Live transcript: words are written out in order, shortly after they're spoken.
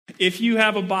if you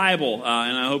have a Bible,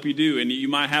 and I hope you do, and you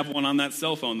might have one on that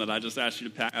cell phone that I just asked you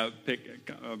to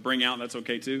bring out, that's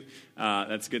okay too.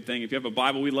 That's a good thing. If you have a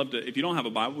Bible, if you don't have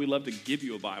a Bible, we'd love to give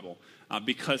you a Bible.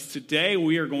 Because today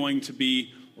we are going to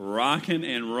be rocking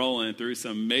and rolling through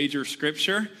some major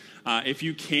scripture. If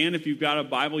you've got a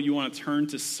Bible, you want to turn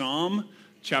to Psalm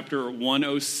chapter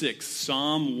 106.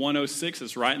 Psalm 106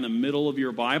 is right in the middle of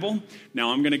your Bible.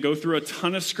 Now I'm going to go through a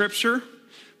ton of scripture,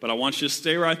 but I want you to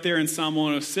stay right there in Psalm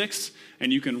 106,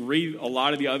 and you can read a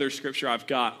lot of the other scripture I've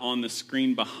got on the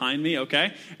screen behind me,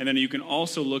 okay? And then you can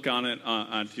also look on it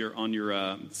on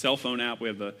your cell phone app. We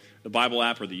have the Bible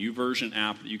app or the YouVersion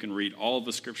app that you can read all of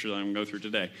the scripture that I'm going to go through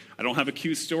today. I don't have a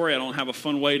cute story. I don't have a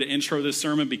fun way to intro this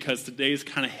sermon because today is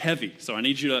kind of heavy. So I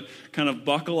need you to kind of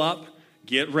buckle up,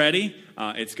 get ready.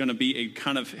 It's going to be a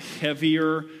kind of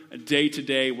heavier day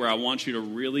today where I want you to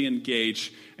really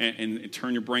engage and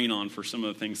turn your brain on for some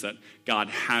of the things that God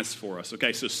has for us.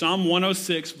 Okay, so Psalm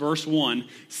 106 verse 1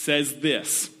 says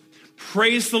this: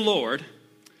 "Praise the Lord,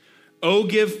 oh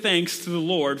give thanks to the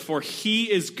Lord, for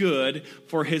he is good,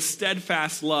 for his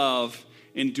steadfast love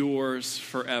endures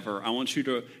forever." I want you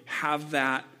to have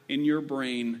that in your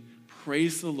brain.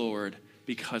 Praise the Lord,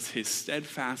 because his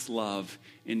steadfast love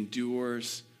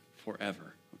endures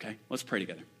forever. Okay, let's pray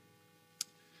together.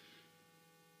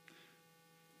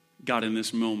 God, in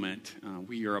this moment,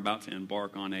 we are about to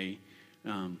embark on a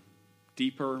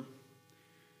deeper,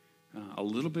 a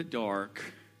little bit dark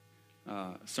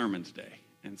sermon today.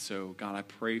 And so, God, I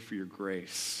pray for your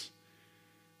grace.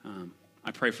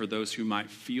 I pray for those who might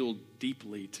feel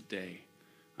deeply today,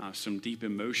 some deep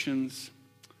emotions.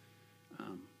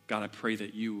 God, I pray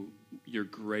that your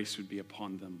grace would be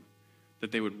upon them,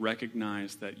 that they would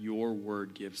recognize that your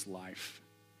word gives life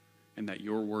and that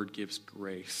your word gives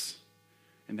grace,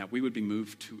 and that we would be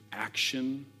moved to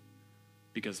action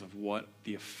because of what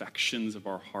the affections of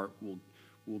our heart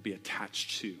will be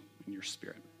attached to in your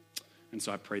spirit. And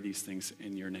so I pray these things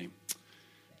in your name.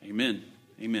 Amen.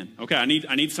 Amen. Okay, I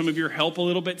need some of your help a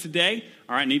little bit today.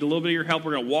 All right, I need a little bit of your help.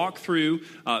 We're going to walk through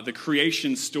the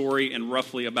creation story in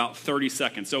roughly about 30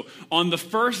 seconds. So on the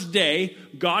first day,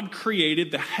 God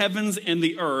created the heavens and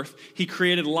the earth. He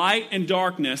created light and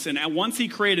darkness. And once he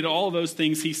created all of those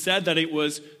things, he said that it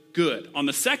was good. On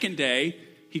the second day,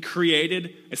 he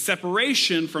created a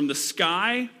separation from the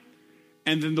sky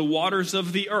and then the waters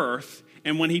of the earth.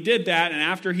 And when he did that, and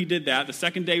after he did that, the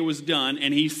second day was done,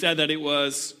 and he said that it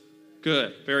was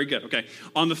good. Very good. Okay.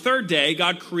 On the third day,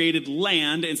 God created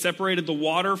land and separated the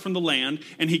water from the land,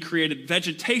 and he created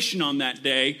vegetation on that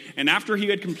day. And after he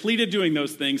had completed doing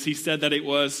those things, he said that it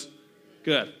was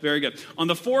good. Very good. On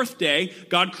the fourth day,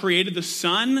 God created the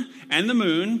sun and the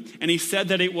moon, and he said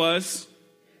that it was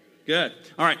good.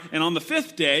 All right. And on the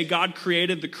fifth day, God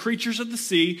created the creatures of the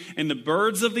sea and the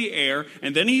birds of the air,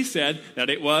 and then he said that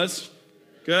it was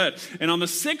good. And on the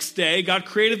sixth day, God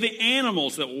created the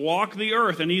animals that walk the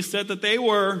earth, and he said that they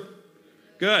were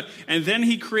good. And then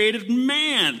he created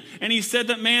man, and he said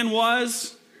that man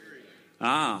was,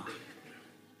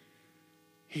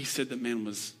 he said that man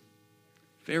was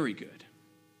very good.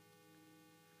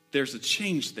 There's a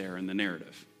change there in the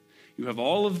narrative. You have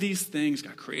all of these things,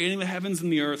 God creating the heavens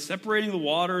and the earth, separating the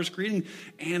waters, creating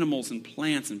animals and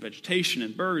plants and vegetation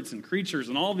and birds and creatures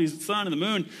and all of these, the sun and the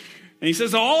moon. And he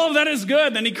says all of that is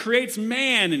good. Then he creates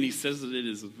man, and he says that it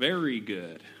is very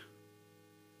good.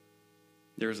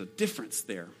 There's a difference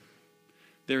there.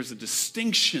 There's a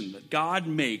distinction that God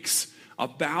makes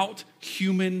about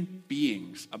human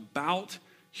beings, about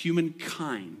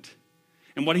humankind.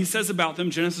 And what he says about them,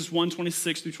 Genesis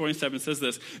 1:26 through 27 says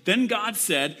this: "Then God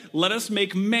said, let us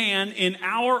make man in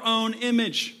our own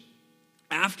image,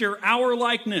 after our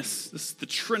likeness." This is the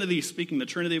Trinity speaking, the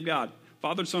Trinity of God.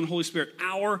 Father, Son, Holy Spirit,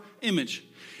 our image.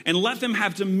 "And let them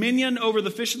have dominion over the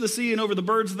fish of the sea and over the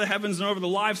birds of the heavens and over the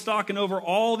livestock and over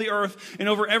all the earth and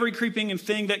over every creeping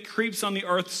thing that creeps on the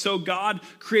earth." So God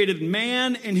created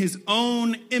man in his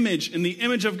own image. In the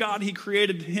image of God, he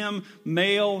created him,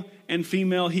 male and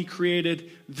female, he created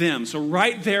them. So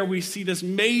right there we see this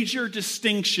major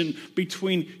distinction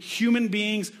between human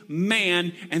beings,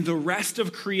 man, and the rest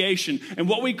of creation. And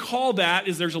what we call that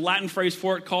is, there's a Latin phrase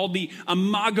for it called the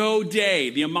Imago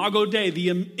Dei. The Imago Dei, the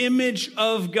image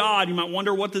of God. You might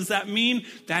wonder, what does that mean?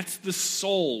 That's the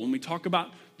soul. When we talk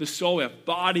about the soul, we have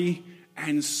body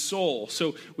and soul.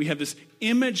 So we have this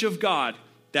image of God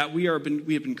that we have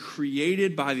been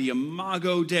created by the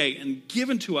Imago Dei and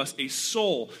given to us a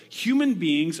soul. Human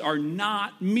beings are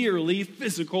not merely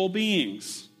physical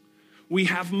beings. We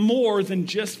have more than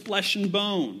just flesh and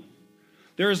bone.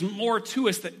 There is more to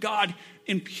us, that God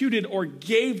imputed or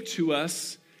gave to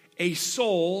us a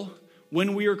soul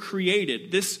when we are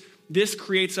created. This this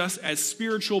creates us as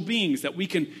spiritual beings that we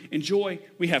can enjoy.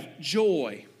 We have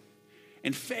joy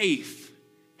and faith,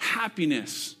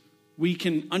 happiness. We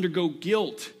can undergo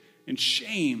guilt and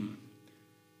shame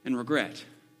and regret.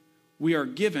 We are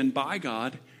given by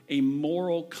God a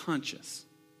moral conscience,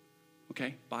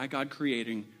 okay, by God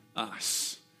creating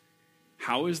us.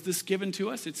 How is this given to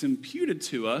us? It's imputed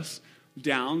to us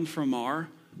down from our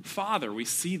Father. We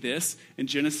see this in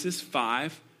Genesis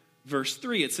 5, verse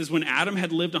 3. It says, when Adam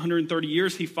had lived 130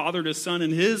 years, he fathered a son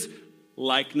in his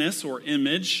likeness or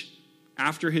image,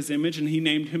 after his image, and he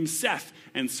named him Seth,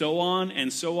 and so on,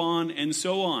 and so on, and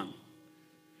so on.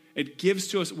 It gives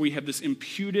to us, we have this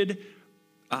imputed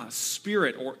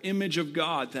spirit or image of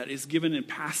God that is given and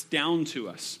passed down to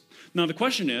us. Now the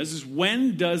question is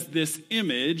when does this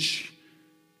image,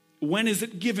 when is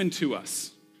it given to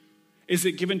us? Is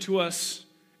it given to us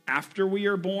after we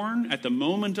are born, at the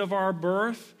moment of our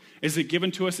birth? Is it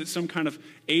given to us at some kind of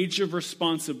age of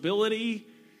responsibility?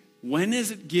 When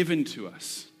is it given to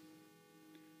us?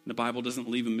 The Bible doesn't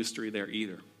leave a mystery there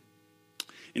either.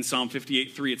 In Psalm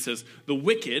 58:3 it says, the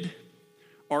wicked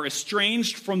are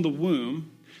estranged from the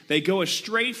womb. They go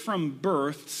astray from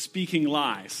birth, speaking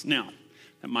lies. Now,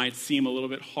 that might seem a little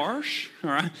bit harsh, all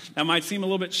right? That might seem a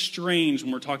little bit strange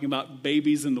when we're talking about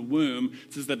babies in the womb.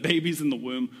 It says that babies in the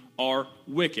womb are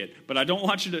wicked. But I don't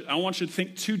want you to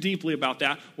think too deeply about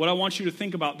that. What I want you to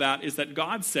think about that is that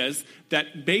God says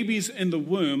that babies in the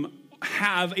womb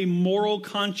have a moral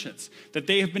conscience, that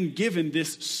they have been given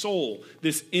this soul,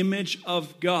 this image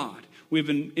of God. We've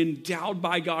been endowed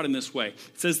by God in this way.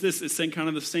 It says this, it's saying kind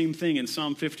of the same thing in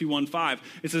Psalm 51:5.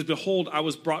 It says, behold, I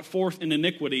was brought forth in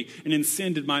iniquity, and in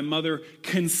sin did my mother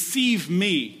conceive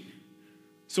me.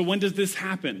 So when does this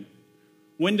happen?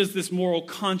 When does this moral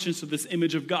conscience of this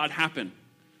image of God happen?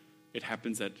 It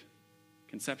happens at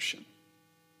conception.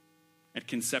 At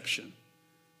conception,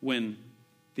 when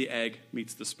the egg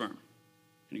meets the sperm,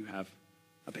 and you have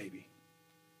a baby.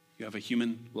 You have a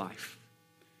human life.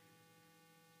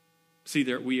 See,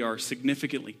 there we are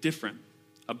significantly different.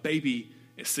 A baby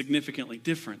is significantly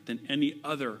different than any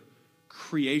other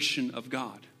creation of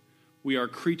God. We are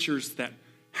creatures that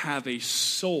have a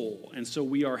soul, and so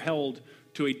we are held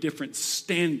to a different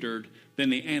standard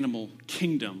than the animal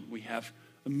kingdom. We have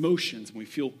emotions, and we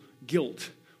feel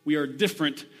guilt. We are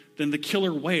different than the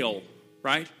killer whale,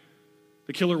 right?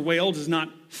 The killer whale does not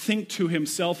think to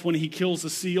himself when he kills a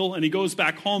seal, and he goes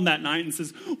back home that night and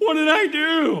says, what did I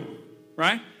do?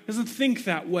 Right? He doesn't think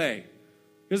that way.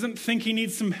 He doesn't think he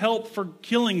needs some help for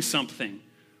killing something.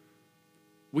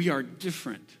 We are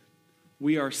different.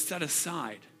 We are set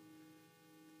aside.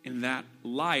 And that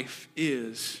life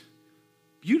is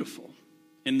beautiful.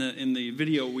 In the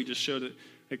video we just showed,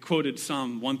 it quoted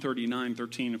Psalm 139,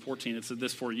 13, and 14. It said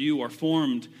this, for you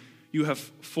have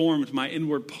formed my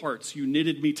inward parts. You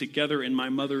knitted me together in my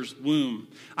mother's womb.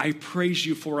 I praise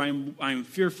you, for I am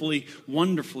fearfully,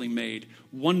 wonderfully made.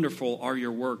 Wonderful are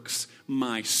your works.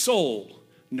 My soul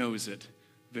knows it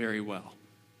very well.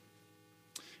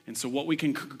 And so what we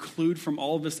can conclude from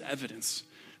all of this evidence,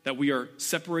 that we are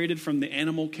separated from the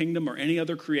animal kingdom or any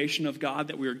other creation of God,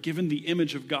 that we are given the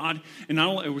image of God, and not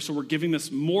only so we're giving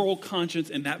this moral conscience,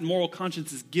 and that moral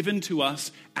conscience is given to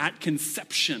us at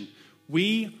conception.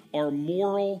 We are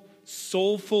moral,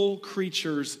 soulful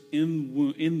creatures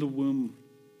in the womb,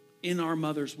 in our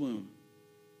mother's womb.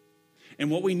 And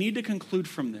what we need to conclude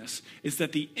from this is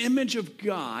that the image of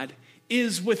God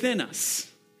is within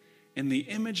us. And the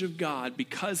image of God,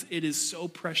 because it is so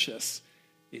precious,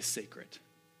 is sacred.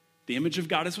 The image of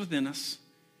God is within us,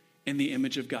 and the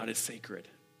image of God is sacred.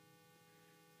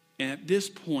 And at this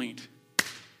point,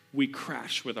 we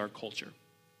crash with our culture.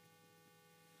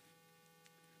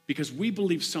 Because we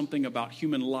believe something about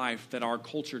human life that our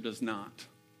culture does not.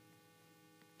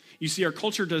 You see, our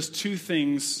culture does two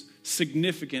things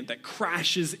significant that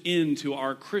crashes into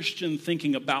our Christian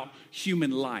thinking about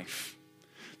human life.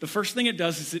 The first thing it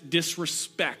does is it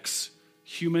disrespects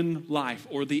human life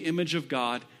or the image of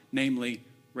God, namely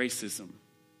racism.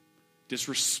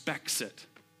 Disrespects it.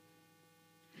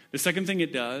 The second thing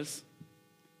it does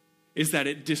is that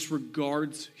it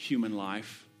disregards human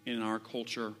life in our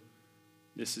culture.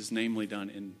 This is namely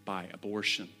done by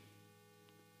abortion.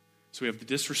 So we have the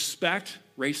disrespect,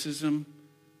 racism,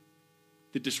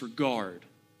 the disregard,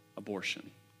 abortion.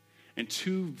 And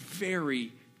two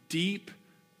very deep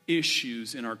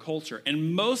issues in our culture.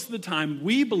 And most of the time,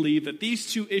 we believe that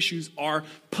these two issues are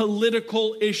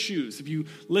political issues. If you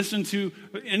listen to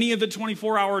any of the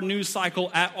 24-hour news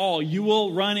cycle at all, you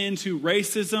will run into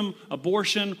racism,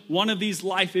 abortion, one of these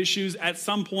life issues at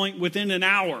some point within an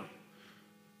hour.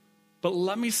 But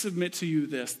let me submit to you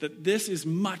this, that this is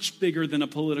much bigger than a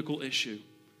political issue.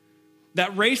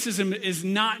 That racism is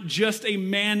not just a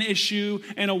man issue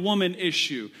and a woman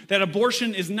issue. That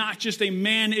abortion is not just a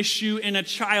man issue and a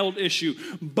child issue.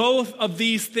 Both of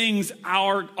these things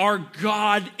are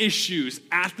God issues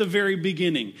at the very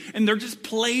beginning. And they're just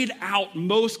played out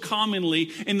most commonly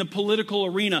in the political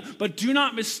arena. But do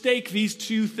not mistake these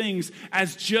two things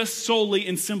as just solely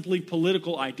and simply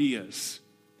political ideas.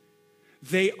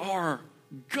 They are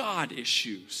God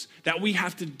issues that we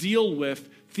have to deal with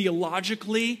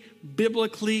theologically,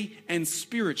 biblically, and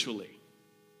spiritually.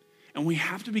 And we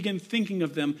have to begin thinking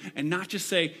of them and not just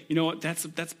say, you know what, that's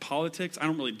politics. I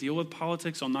don't really deal with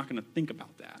politics, so I'm not going to think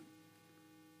about that.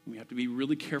 We have to be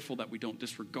really careful that we don't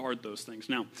disregard those things.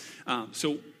 Now,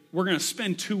 so we're going to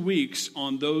spend 2 weeks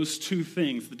on those two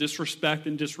things, the disrespect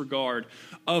and disregard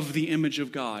of the image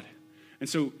of God. And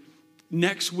so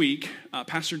next week,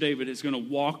 Pastor David is going to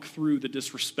walk through the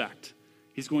disrespect.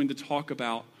 He's going to talk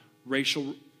about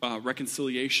racial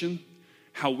reconciliation,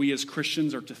 how we as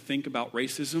Christians are to think about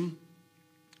racism,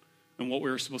 and what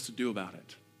we're supposed to do about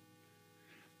it.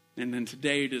 And then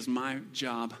today it is my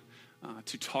job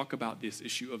to talk about this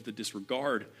issue of the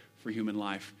disregard for human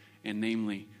life, and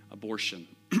namely abortion.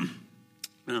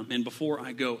 And before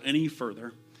I go any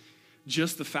further,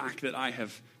 just the fact that I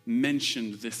have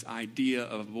mentioned this idea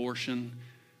of abortion,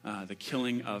 the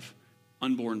killing of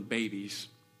unborn babies,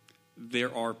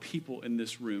 there are people in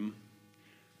this room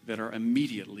that are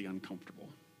immediately uncomfortable.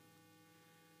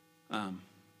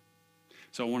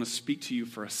 So I want to speak to you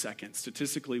for a second.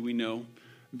 Statistically, we know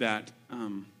that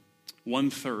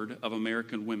 1/3 of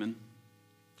American women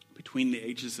between the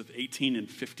ages of 18 and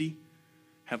 50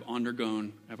 have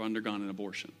undergone an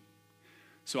abortion.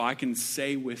 So I can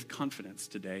say with confidence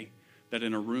today that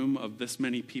in a room of this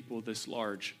many people this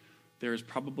large, there is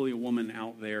probably a woman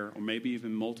out there, or maybe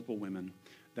even multiple women,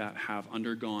 that have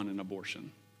undergone an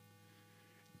abortion.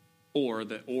 Or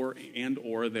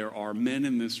there are men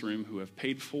in this room who have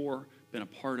paid for, been a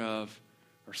part of,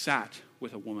 or sat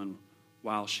with a woman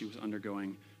while she was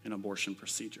undergoing an abortion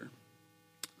procedure.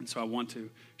 And so I want to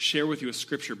share with you a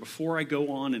scripture. Before I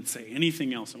go on and say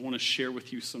anything else, I want to share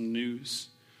with you some news.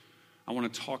 I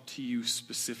want to talk to you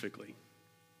specifically.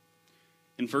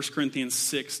 In 1 Corinthians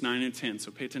 6, 9, and 10, so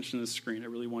pay attention to the screen. I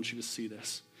really want you to see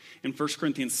this. In 1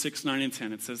 Corinthians 6, 9, and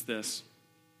 10, it says this: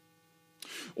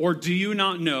 "Or do you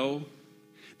not know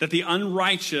that the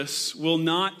unrighteous will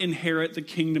not inherit the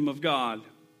kingdom of God?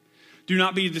 Do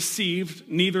not be deceived,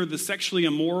 neither the sexually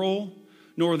immoral,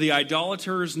 nor the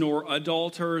idolaters, nor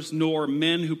adulterers, nor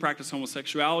men who practice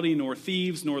homosexuality, nor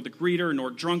thieves, nor the greeter,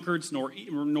 nor drunkards, nor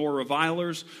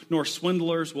revilers, nor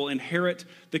swindlers will inherit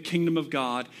the kingdom of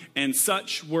God. And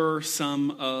such were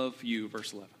some of you."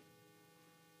 Verse 11.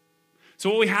 So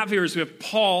what we have here is we have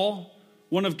Paul,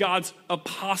 one of God's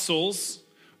apostles,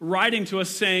 writing to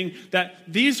us saying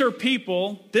that these are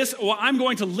people, I'm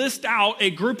going to list out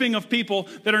a grouping of people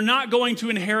that are not going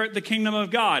to inherit the kingdom of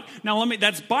God. Now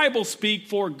that's Bible speak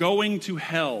for going to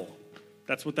hell.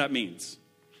 That's what that means.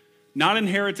 Not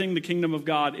inheriting the kingdom of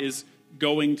God is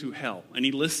going to hell. And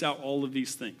he lists out all of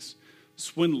these things: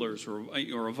 swindlers or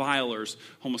revilers,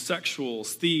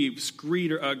 homosexuals, thieves,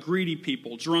 greedy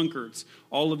people, drunkards,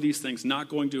 all of these things not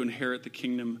going to inherit the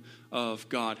kingdom of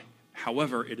God.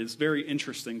 However, it is very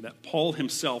interesting that Paul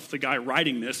himself, the guy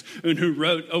writing this, and who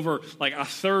wrote over like a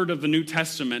third of the New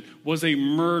Testament, was a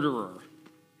murderer.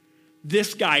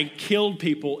 This guy killed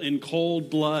people in cold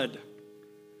blood.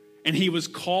 And he was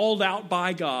called out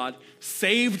by God,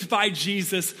 saved by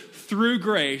Jesus through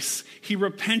grace. He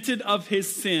repented of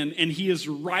his sin, and he is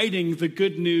writing the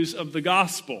good news of the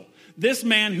gospel. This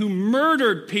man who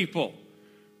murdered people,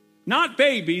 not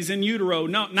babies in utero,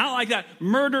 no, not like that,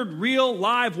 murdered real,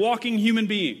 live, walking human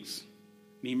beings.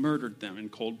 And he murdered them in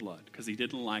cold blood because he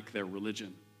didn't like their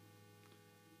religion.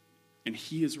 And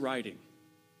he is writing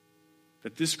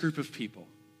that this group of people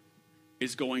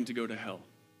is going to go to hell.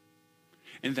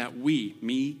 And that we,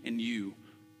 me and you,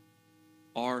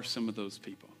 are some of those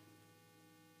people.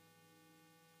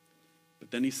 But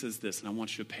then he says this, and I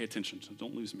want you to pay attention, so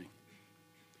don't lose me.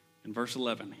 In verse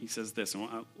 11, he says this, and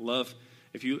I love,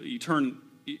 if you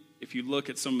look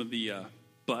at some of the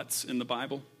buts in the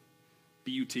Bible,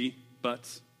 B-U-T,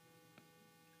 buts,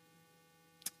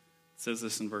 it says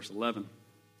this in verse 11.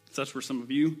 Such were some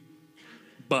of you,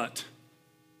 but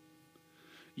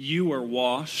you are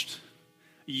washed,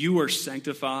 you are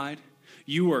sanctified,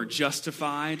 you are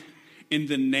justified in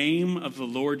the name of the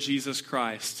Lord Jesus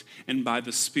Christ and by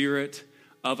the Spirit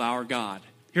of our God.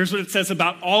 Here's what it says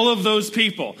about all of those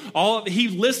people. He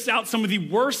lists out some of the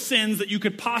worst sins that you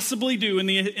could possibly do in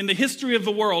the history of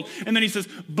the world. And then he says,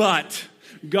 but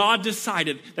God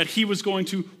decided that he was going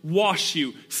to wash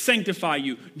you, sanctify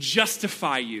you,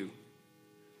 justify you.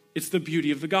 It's the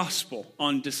beauty of the gospel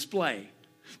on display.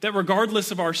 That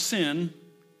regardless of our sin,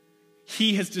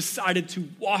 he has decided to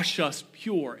wash us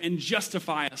pure and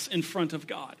justify us in front of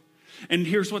God. And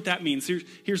here's what that means.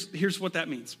 Here's what that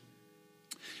means.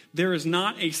 There is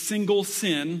not a single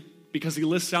sin, because he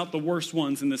lists out the worst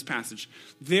ones in this passage.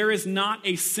 There is not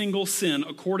a single sin,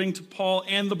 according to Paul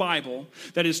and the Bible,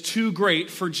 that is too great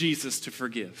for Jesus to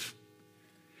forgive.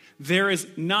 There is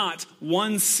not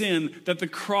one sin that the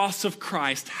cross of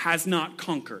Christ has not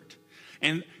conquered.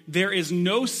 And there is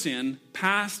no sin,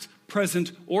 past,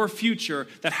 present, or future,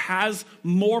 that has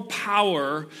more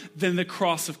power than the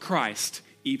cross of Christ,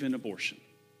 even abortion.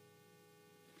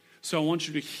 So I want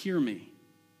you to hear me.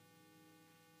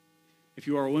 If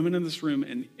you are a woman in this room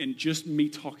and just me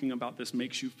talking about this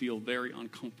makes you feel very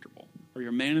uncomfortable, or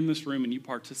you're a man in this room and you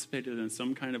participated in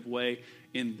some kind of way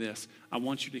in this, I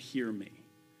want you to hear me.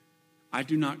 I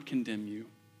do not condemn you,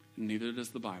 and neither does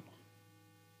the Bible.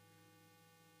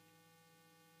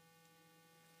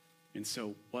 And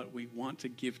so what we want to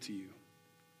give to you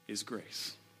is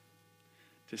grace.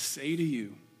 To say to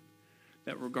you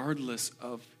that regardless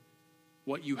of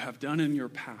what you have done in your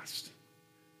past,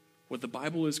 what the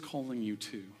Bible is calling you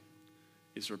to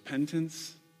is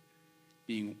repentance,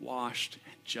 being washed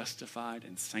and justified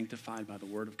and sanctified by the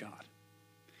word of God.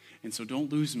 And so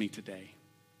don't lose me today.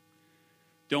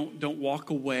 Don't walk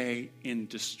away in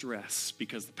distress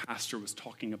because the pastor was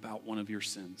talking about one of your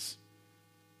sins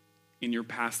in your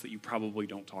past that you probably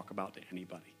don't talk about to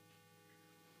anybody.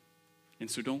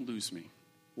 And so don't lose me.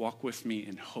 Walk with me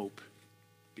in hope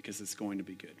because it's going to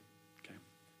be good. Okay.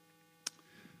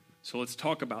 So let's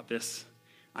talk about this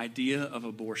idea of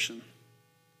abortion.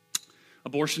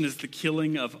 Abortion is the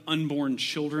killing of unborn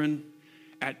children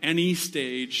at any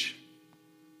stage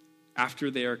after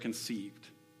they are conceived.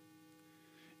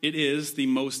 It is the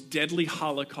most deadly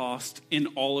Holocaust in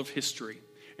all of history.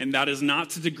 And that is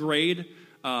not to degrade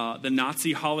the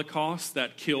Nazi Holocaust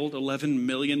that killed 11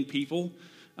 million people,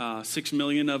 6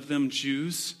 million of them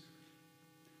Jews.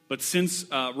 But since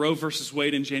Roe versus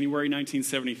Wade in January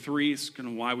 1973, it's kind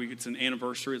of why it's an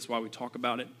anniversary. It's why we talk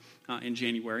about it in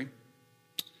January.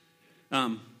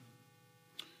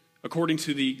 According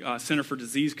to the Center for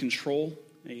Disease Control,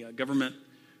 a government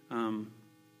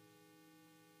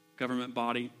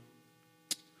body,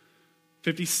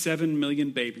 57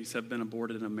 million babies have been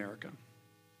aborted in America.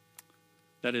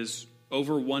 That is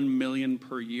over 1 million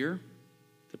per year.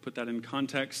 To put that in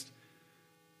context,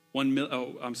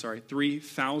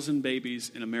 3,000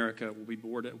 babies in America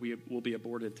will be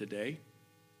aborted today.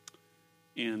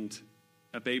 And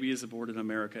a baby is aborted in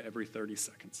America every 30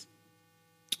 seconds.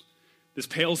 This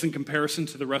pales in comparison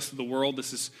to the rest of the world.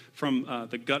 This is from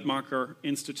the Guttmacher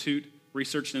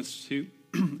Research Institute.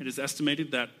 It is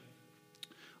estimated that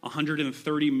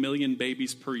 130 million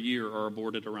babies per year are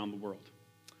aborted around the world.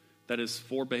 That is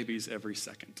 4 babies every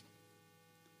second.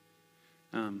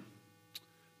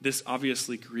 This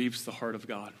obviously grieves the heart of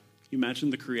God. You imagine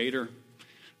the Creator,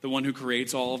 the one who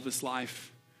creates all of this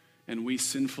life, and we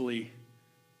sinfully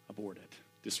abort it,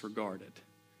 disregard it,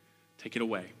 take it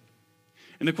away.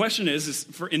 And the question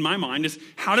in my mind, is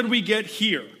how did we get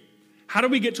here? How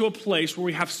did we get to a place where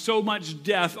we have so much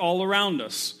death all around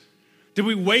us? Did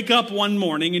we wake up one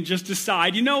morning and just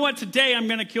decide, you know what, today I'm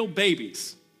going to kill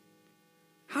babies?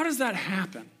 How does that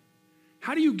happen?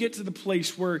 How do you get to the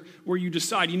place where you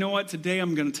decide, you know what, today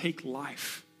I'm going to take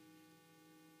life?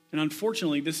 And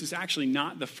unfortunately, this is actually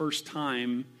not the first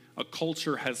time a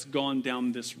culture has gone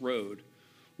down this road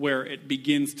where it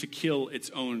begins to kill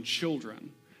its own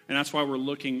children. And that's why we're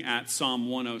looking at Psalm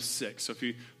 106. So if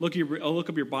you look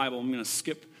up your Bible, I'm going to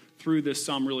skip through this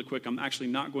psalm really quick. I'm actually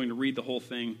not going to read the whole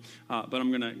thing, but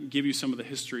I'm going to give you some of the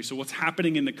history. So what's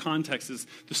happening in the context is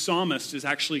the psalmist is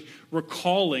actually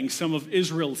recalling some of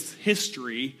Israel's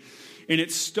history, and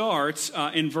it starts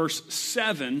in verse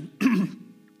 7.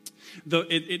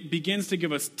 It begins to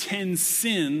give us 10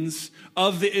 sins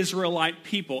of the Israelite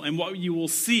people. And what you will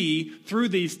see through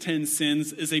these 10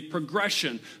 sins is a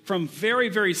progression from very,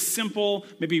 very simple,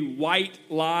 maybe white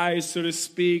lies, so to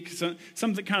speak,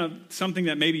 something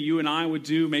that maybe you and I would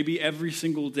do maybe every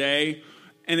single day.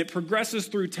 And it progresses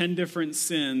through 10 different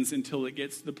sins until it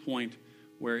gets to the point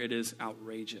where it is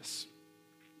outrageous.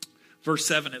 Verse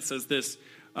 7, it says this,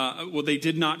 they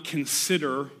did not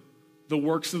consider the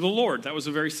works of the Lord. That was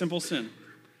a very simple sin.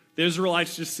 The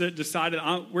Israelites just decided,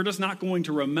 we're just not going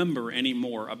to remember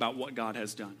anymore about what God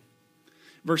has done.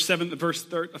 Verse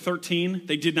 13,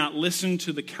 they did not listen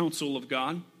to the counsel of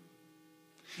God.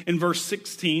 In verse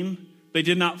 16, they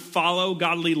did not follow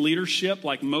godly leadership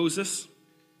like Moses.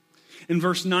 In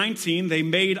verse 19, they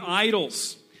made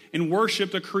idols and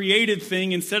worshiped a created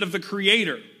thing instead of the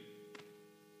Creator.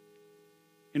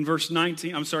 In verse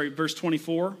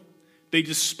 24, they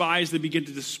begin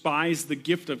to despise the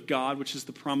gift of God, which is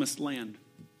the promised land.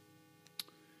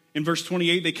 In verse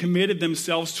 28, they committed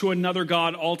themselves to another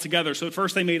god altogether. So at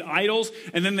first they made idols,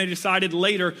 and then they decided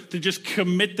later to just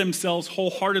commit themselves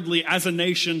wholeheartedly as a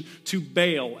nation to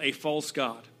Baal, a false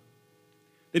god.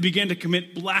 They began to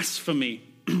commit blasphemy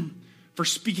for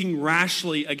speaking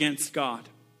rashly against God.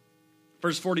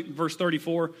 Verse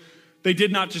 34, they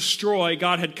did not destroy.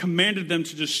 God had commanded them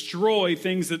to destroy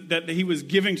things that he was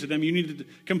giving to them. You need to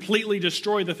completely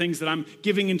destroy the things that I'm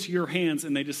giving into your hands.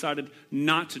 And they decided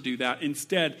not to do that.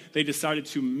 Instead, they decided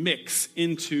to mix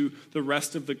into the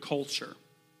rest of the culture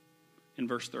in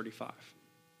verse 35.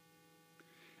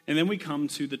 And then we come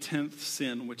to the 10th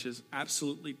sin, which is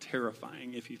absolutely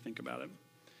terrifying if you think about it.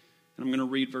 And I'm going to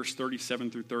read verse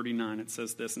 37 through 39. It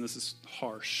says this, and this is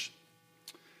harsh.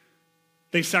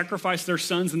 They sacrificed their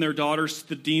sons and their daughters to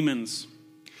the demons.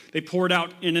 They poured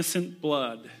out innocent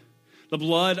blood, the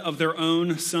blood of their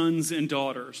own sons and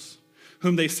daughters,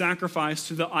 whom they sacrificed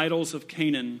to the idols of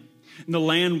Canaan. And the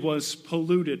land was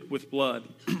polluted with blood.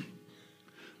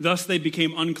 Thus they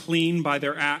became unclean by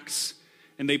their acts,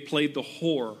 and they played the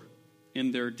whore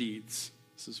in their deeds.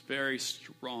 This is very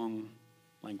strong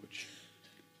language,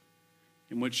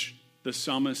 in which the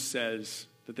psalmist says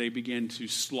that they began to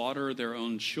slaughter their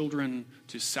own children,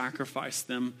 to sacrifice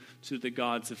them to the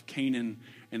gods of Canaan,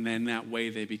 and then that way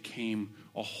they became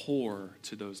a whore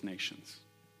to those nations.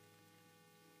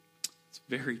 It's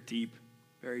very deep,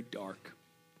 very dark.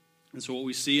 And so what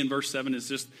we see in verse 7 is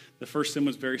just the first sin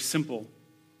was very simple.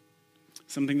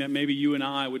 Something that maybe you and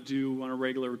I would do on a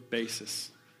regular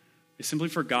basis. They simply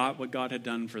forgot what God had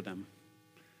done for them.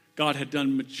 God had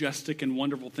done majestic and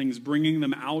wonderful things, bringing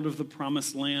them out of the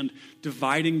promised land,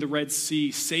 dividing the Red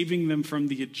Sea, saving them from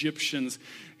the Egyptians.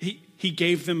 He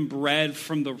gave them bread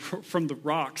from the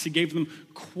rocks. He gave them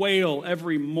quail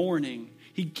every morning.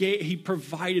 He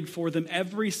provided for them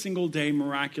every single day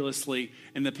miraculously,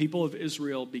 and the people of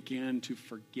Israel began to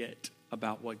forget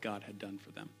about what God had done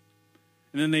for them.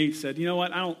 And then they said, you know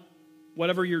what,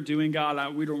 whatever you're doing,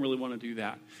 God, we don't really want to do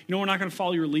that. You know, we're not going to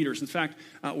follow your leaders. In fact,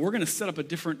 we're going to set up a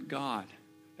different God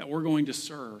that we're going to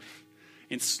serve.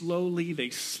 And slowly they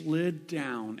slid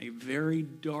down a very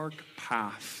dark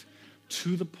path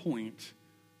to the point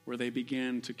where they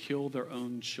began to kill their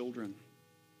own children.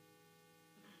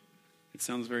 It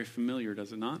sounds very familiar,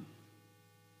 does it not?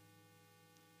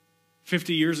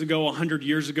 50 years ago, 100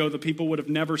 years ago, the people would have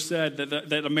never said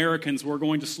that Americans were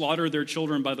going to slaughter their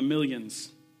children by the millions.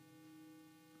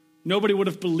 Nobody would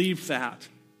have believed that.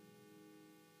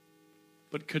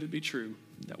 But could it be true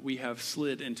that we have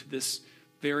slid into this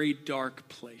very dark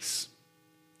place?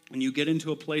 And you get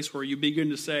into a place where you begin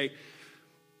to say,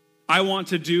 I want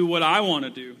to do what I want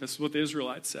to do. This is what the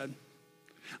Israelites said.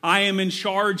 I am in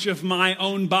charge of my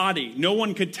own body. No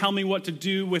one could tell me what to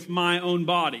do with my own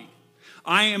body.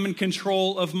 I am in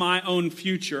control of my own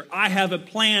future. I have a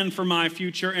plan for my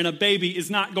future, and a baby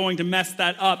is not going to mess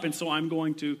that up, and so I'm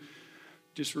going to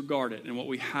disregard it. And what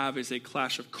we have is a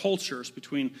clash of cultures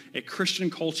between a Christian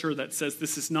culture that says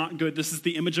this is not good, this is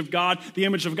the image of God. The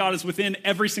image of God is within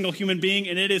every single human being,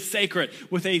 and it is sacred.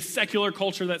 With a secular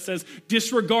culture that says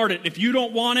disregard it. If you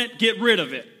don't want it, get rid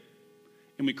of it.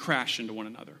 And we crash into one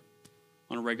another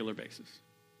on a regular basis.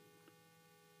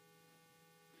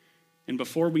 And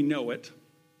before we know it,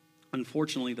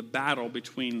 unfortunately, the battle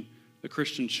between the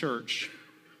Christian church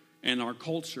and our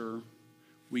culture,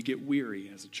 we get weary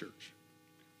as a church.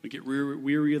 We get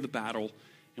weary of the battle,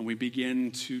 and we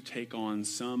begin to take on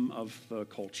some of the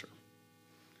culture.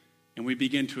 And we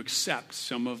begin to accept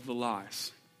some of the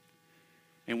lies.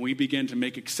 And we begin to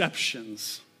make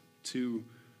exceptions to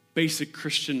basic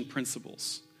Christian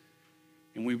principles.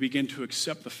 And we begin to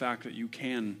accept the fact that you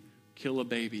can kill a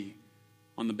baby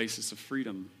on the basis of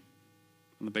freedom,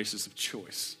 on the basis of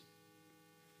choice,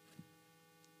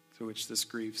 to which this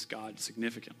grieves God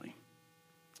significantly.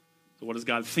 So what does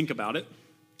God think about it?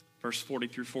 Verse 40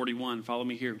 through 41, follow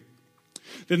me here.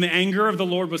 Then the anger of the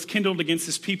Lord was kindled against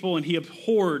his people, and he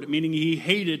abhorred, meaning he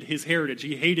hated his heritage,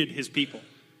 he hated his people.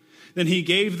 Then he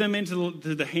gave them into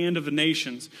the hand of the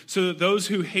nations, so that those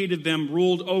who hated them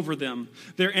ruled over them.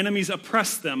 Their enemies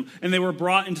oppressed them, and they were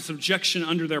brought into subjection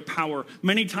under their power.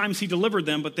 Many times he delivered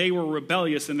them, but they were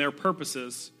rebellious in their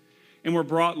purposes. and were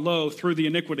brought low through the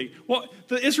iniquity. Well,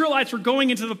 the Israelites were going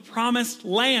into the promised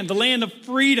land, the land of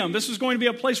freedom. This was going to be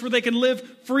a place where they can live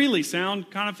freely.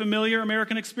 Sound kind of familiar,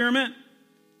 American experiment?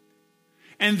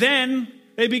 And then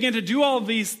they began to do all of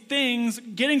these things,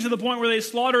 getting to the point where they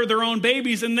slaughtered their own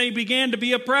babies and they began to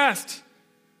be oppressed.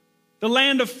 The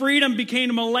land of freedom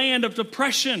became a land of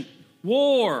depression,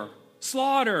 war,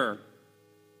 slaughter.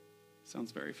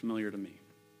 Sounds very familiar to me.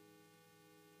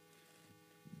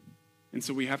 And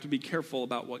so we have to be careful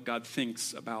about what God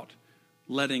thinks about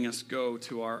letting us go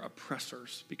to our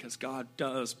oppressors, because God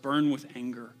does burn with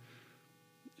anger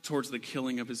towards the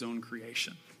killing of his own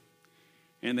creation.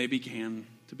 And they began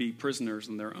to be prisoners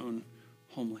in their own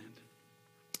homeland.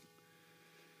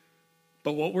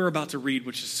 But what we're about to read,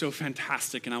 which is so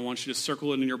fantastic, and I want you to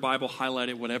circle it in your Bible, highlight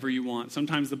it, whatever you want.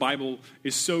 Sometimes the Bible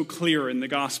is so clear in the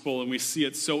gospel and we see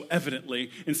it so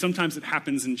evidently, and sometimes it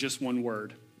happens in just one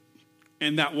word.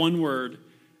 And that one word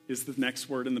is the next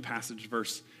word in the passage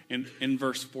verse. In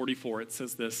verse 44, it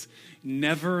says this: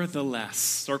 nevertheless,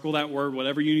 circle that word,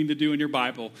 whatever you need to do in your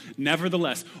Bible.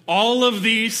 Nevertheless, all of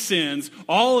these sins,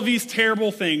 all of these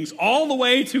terrible things, all the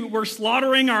way to we're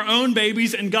slaughtering our own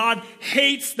babies, and God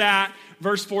hates that.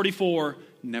 Verse 44,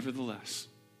 nevertheless,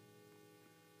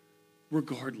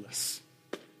 regardless,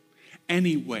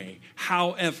 anyway,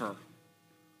 however,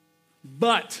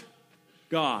 but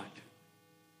God,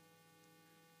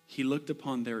 he looked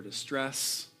upon their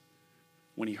distress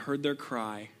when he heard their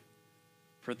cry.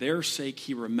 For their sake,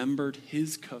 he remembered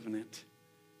his covenant,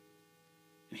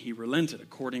 and he relented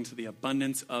according to the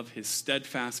abundance of his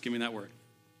steadfast, give me that word,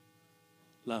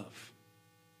 love.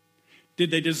 Did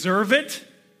they deserve it?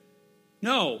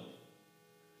 No.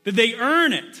 Did they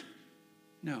earn it?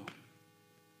 No.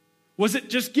 Was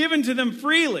it just given to them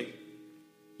freely?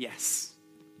 Yes.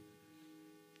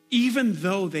 Even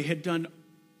though they had done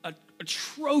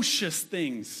atrocious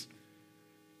things,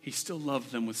 he still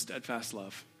loved them with steadfast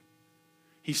love.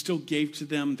 He still gave to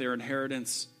them their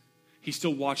inheritance. He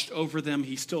still watched over them.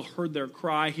 He still heard their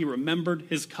cry. He remembered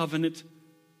his covenant.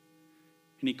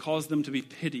 And he caused them to be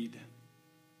pitied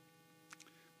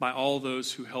by all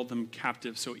those who held them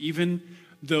captive. So even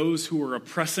those who were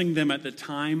oppressing them at the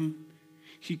time,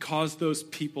 he caused those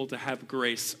people to have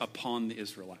grace upon the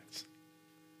Israelites.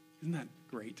 Isn't that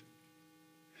great?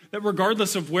 That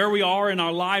regardless of where we are in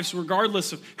our lives,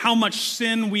 regardless of how much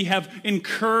sin we have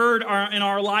incurred in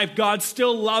our life, God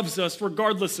still loves us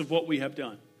regardless of what we have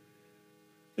done.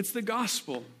 It's the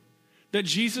gospel that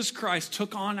Jesus Christ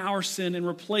took on our sin and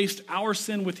replaced our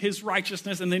sin with his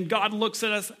righteousness, and then God looks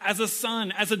at us as a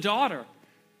son, as a daughter,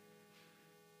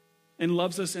 and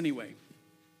loves us anyway.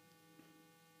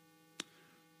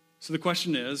 So the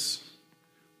question is,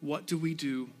 what do we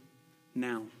do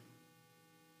now?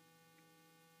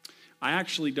 I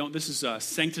actually don't. This is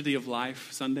Sanctity of Life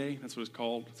Sunday. That's what it's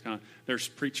called. There's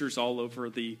preachers all over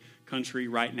the country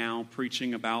right now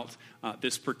preaching about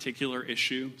this particular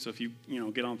issue. So if you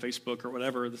get on Facebook or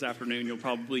whatever this afternoon, you'll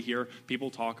probably hear people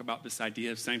talk about this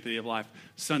idea of Sanctity of Life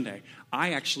Sunday.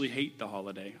 I actually hate the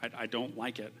holiday. I don't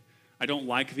like it. I don't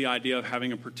like the idea of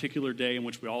having a particular day in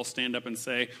which we all stand up and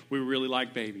say, we really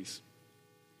like babies.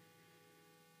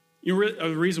 The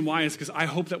reason why is because I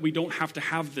hope that we don't have to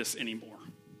have this anymore.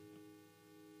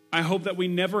 I hope that we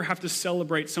never have to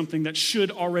celebrate something that should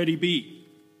already be.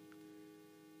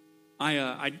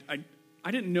 I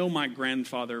didn't know my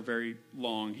grandfather very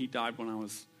long. He died when I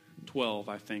was 12,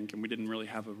 I think, and we didn't really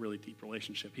have a really deep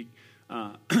relationship.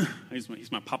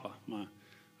 He's my papa, my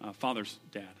father's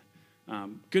dad.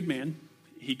 Good man.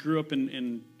 He grew up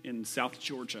in South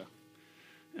Georgia,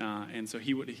 and so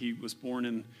he was born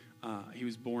in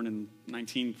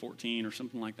 1914 or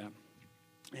something like that.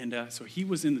 And so he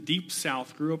was in the deep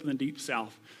South, grew up in the deep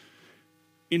South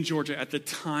in Georgia at the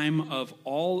time of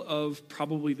all of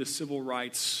probably the civil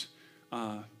rights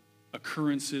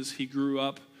occurrences. He grew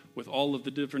up with all of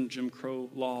the different Jim Crow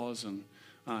laws, and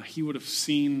he would have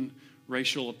seen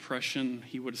racial oppression.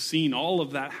 He would have seen all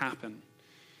of that happen.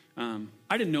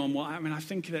 I didn't know him well. I mean, I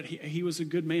think that he was a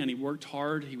good man. He worked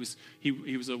hard. He was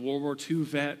a World War II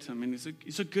vet. I mean,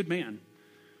 he's a good man.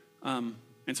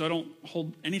 And so I don't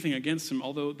hold anything against him,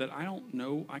 although that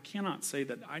I cannot say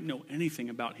that I know anything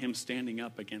about him standing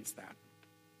up against that.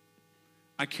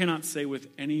 I cannot say with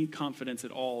any confidence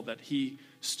at all that he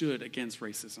stood against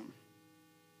racism.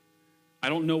 I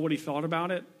don't know what he thought about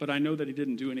it, but I know that he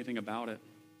didn't do anything about it.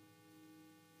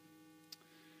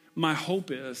 My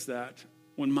hope is that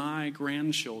when my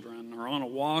grandchildren are on a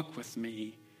walk with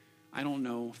me, I don't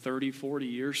know, 30, 40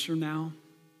 years from now,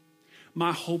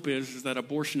 my hope is that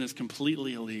abortion is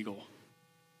completely illegal.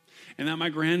 And that my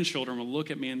grandchildren will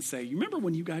look at me and say, you remember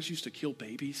when you guys used to kill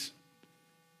babies?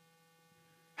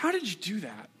 How did you do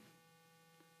that?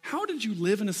 How did you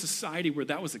live in a society where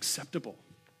that was acceptable?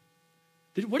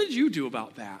 What did you do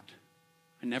about that?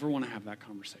 I never want to have that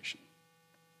conversation.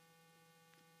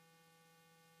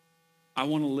 I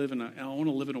want to live in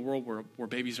a world where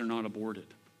babies are not aborted.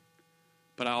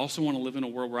 But I also want to live in a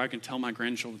world where I can tell my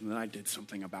grandchildren that I did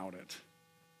something about it.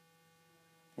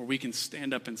 Where we can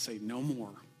stand up and say, no more.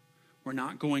 We're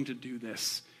not going to do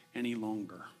this any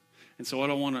longer. And so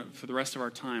what I want to, for the rest of our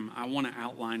time, I want to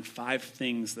outline 5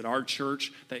 things that our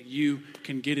church, that you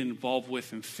can get involved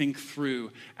with and think through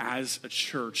as a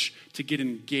church to get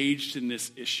engaged in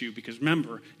this issue. Because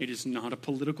remember, it is not a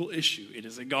political issue. It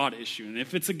is a God issue. And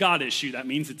if it's a God issue, that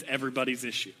means it's everybody's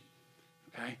issue.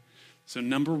 Okay? So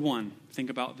number 1, think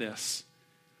about this.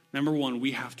 Number 1,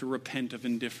 we have to repent of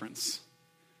indifference.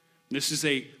 This is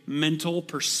a mental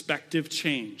perspective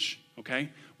change, okay?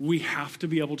 We have to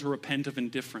be able to repent of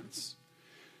indifference.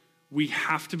 We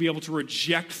have to be able to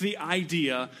reject the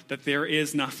idea that there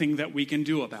is nothing that we can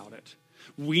do about it.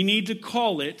 We need to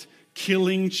call it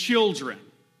killing children,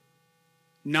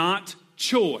 not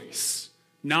choice,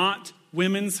 not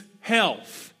women's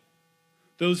health.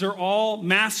 Those are all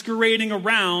masquerading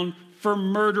around for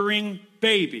murdering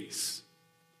babies.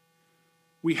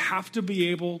 We have to be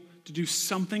able to do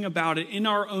something about it in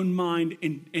our own mind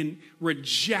and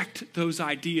reject those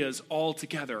ideas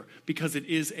altogether because it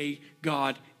is a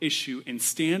God issue and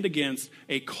stand against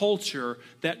a culture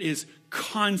that is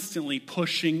constantly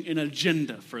pushing an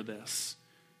agenda for this,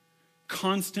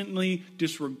 constantly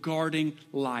disregarding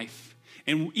life.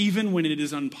 And even when it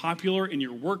is unpopular in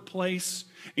your workplace,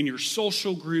 in your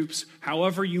social groups,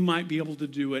 however you might be able to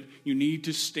do it, you need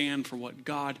to stand for what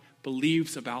God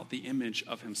believes about the image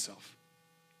of himself.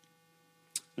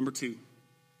 Number 2,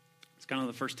 it's kind of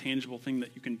the first tangible thing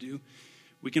that you can do.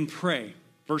 We can pray.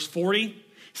 Verse 40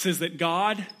 says that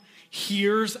God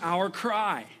hears our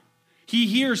cry. He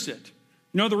hears it.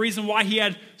 You know the reason why he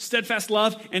had steadfast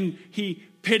love and he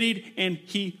pitied and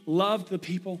he loved the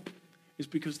people is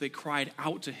because they cried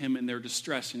out to him in their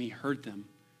distress and he heard them.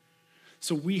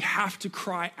 So we have to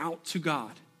cry out to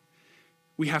God.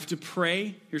 We have to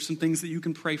pray. Here's some things that you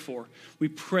can pray for. We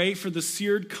pray for the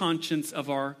seared conscience of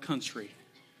our country.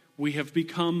 We have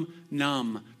become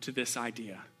numb to this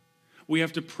idea. We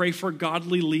have to pray for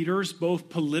godly leaders, both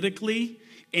politically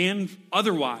and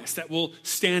otherwise, that will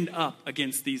stand up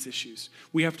against these issues.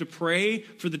 We have to pray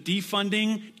for the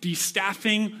defunding,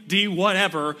 destaffing,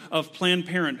 whatever of Planned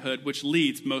Parenthood, which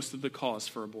leads most of the cause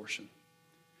for abortion.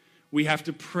 We have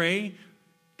to pray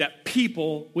that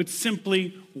people would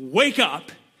simply wake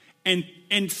up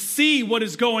and see what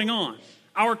is going on.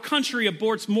 Our country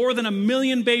aborts more than 1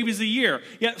 million babies a year,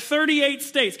 yet 38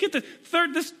 states,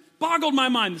 this boggled my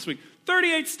mind this week,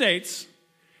 38 states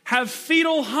have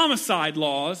fetal homicide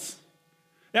laws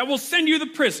that will send you to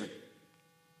prison.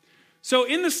 So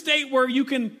in the state where you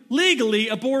can legally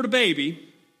abort a baby,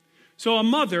 so a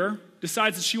mother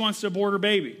decides that she wants to abort her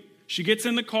baby. She gets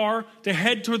in the car to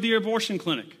head toward the abortion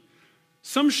clinic.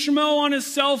 Some schmo on his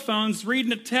cell phone's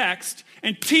reading a text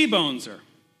and T-bones her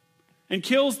and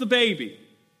kills the baby.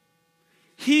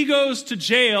 He goes to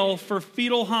jail for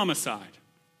fetal homicide.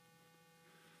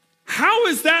 How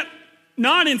is that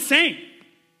not insane?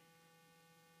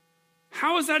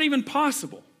 How is that even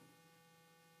possible?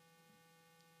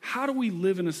 How do we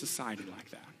live in a society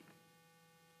like that?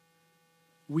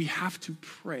 We have to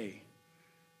pray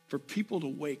for people to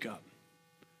wake up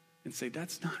and say,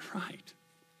 that's not right.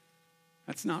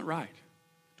 That's not right.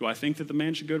 Do I think that the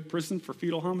man should go to prison for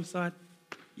fetal homicide?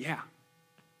 Yeah.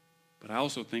 But I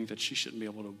also think that she shouldn't be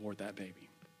able to abort that baby.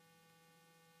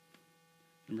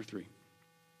 Number 3.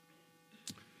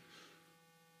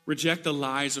 Reject the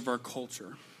lies of our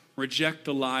culture. Reject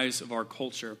the lies of our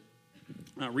culture.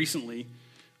 Recently,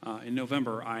 in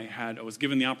November, I was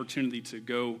given the opportunity to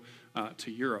go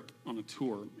to Europe on a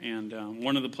tour. And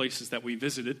one of the places that we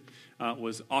visited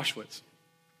was Auschwitz.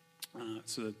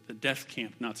 So the death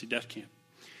camp, Nazi death camp.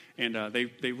 And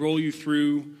they roll you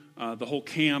through the whole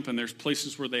camp, and there's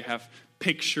places where they have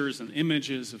pictures and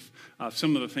images of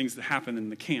some of the things that happened in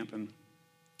the camp. And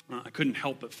I couldn't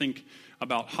help but think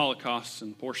about Holocaust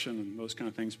and abortion and those kind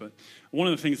of things. But one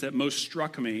of the things that most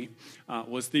struck me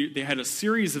was they had a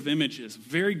series of images,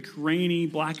 very grainy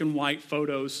black and white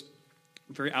photos,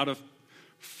 very out of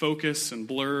focus and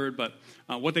blurred, but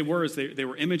what they were is they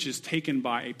were images taken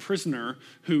by a prisoner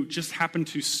who just happened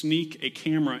to sneak a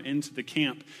camera into the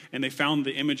camp, and they found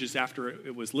the images after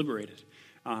it was liberated.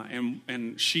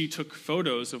 And she took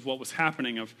photos of what was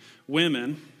happening, of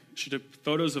women. She took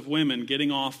photos of women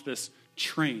getting off this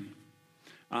train.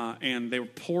 And they were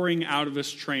pouring out of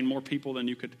this train, more people than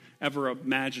you could ever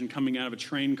imagine coming out of a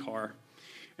train car.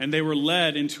 And they were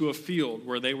led into a field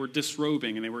where they were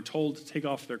disrobing, and they were told to take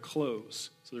off their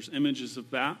clothes. So there's images of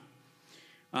that.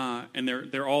 And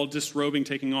they're all disrobing,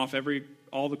 taking off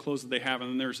all the clothes that they have.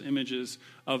 And then there's images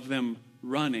of them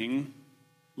running,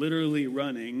 literally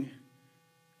running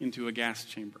into a gas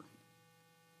chamber.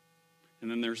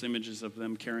 And then there's images of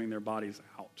them carrying their bodies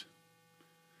out.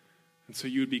 And so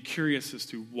you would be curious as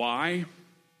to why.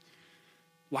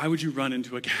 Why would you run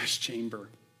into a gas chamber?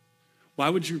 Why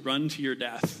would you run to your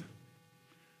death?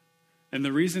 And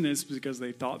the reason is because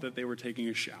they thought that they were taking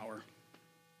a shower.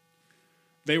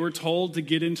 They were told to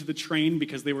get into the train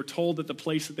because they were told that the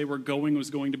place that they were going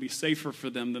was going to be safer for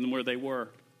them than where they were.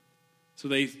 So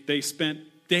they spent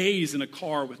days in a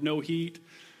car with no heat,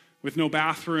 with no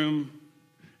bathroom.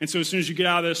 And so as soon as you get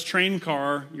out of this train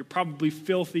car, you're probably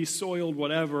filthy, soiled,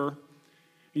 whatever.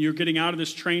 And you're getting out of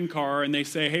this train car, and they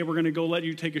say, hey, we're going to go let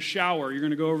you take a shower. You're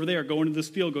going to go over there, go into this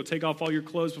field, go take off all your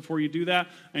clothes before you do that,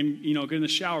 and, get in the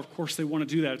shower. Of course they want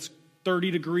to do that. It's 30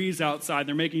 degrees outside.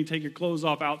 They're making you take your clothes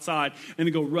off outside and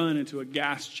then go run into a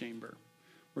gas chamber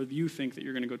where you think that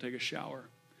you're going to go take a shower.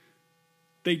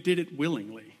 They did it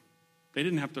willingly. They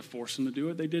didn't have to force them to do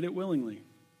it. They did it willingly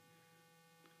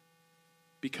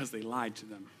because they lied to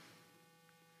them.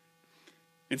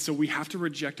 And so we have to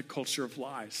reject a culture of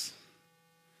lies.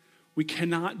 We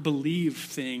cannot believe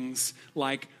things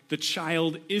like the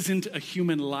child isn't a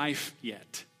human life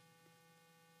yet.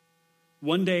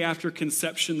 One day after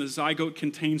conception, the zygote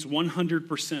contains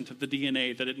 100% of the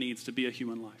DNA that it needs to be a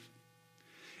human life.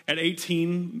 At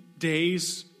 18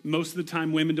 days, most of the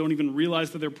time women don't even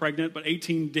realize that they're pregnant, but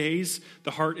 18 days,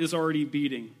 the heart is already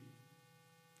beating.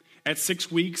 At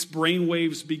 6 weeks, brain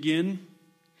waves begin.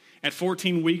 At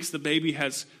 14 weeks, the baby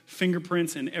has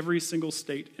fingerprints, and every single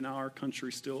state in our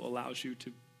country still allows you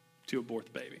to abort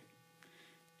the baby.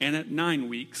 And at 9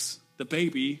 weeks, the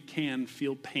baby can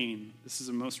feel pain. This is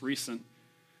a most recent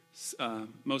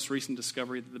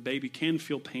discovery that the baby can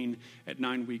feel pain at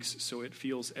 9 weeks, so it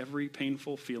feels every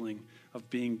painful feeling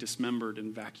of being dismembered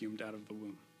and vacuumed out of the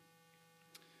womb.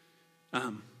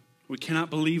 We cannot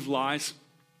believe lies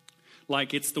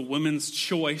like it's the woman's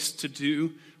choice to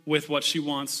do with what she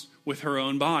wants with her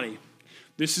own body.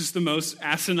 This is the most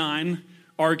asinine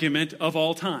argument of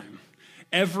all time.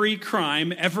 Every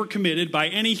crime ever committed by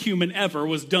any human ever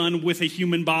was done with a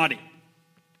human body.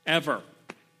 Ever.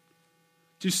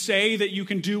 To say that you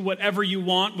can do whatever you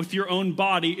want with your own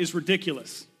body is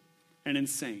ridiculous and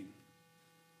insane.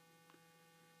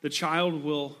 The child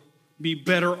will be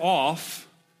better off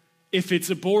if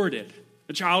it's aborted.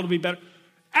 The child will be better.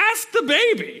 Ask the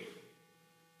baby.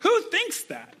 Who thinks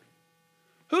that?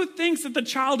 Who thinks that the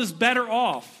child is better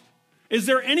off? Is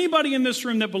there anybody in this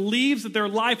room that believes that their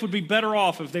life would be better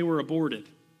off if they were aborted?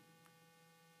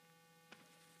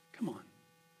 Come on.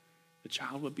 The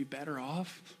child would be better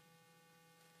off?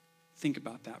 Think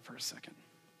about that for a second.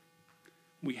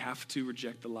 We have to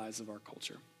reject the lies of our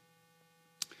culture.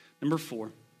 Number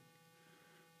 4,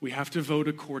 we have to vote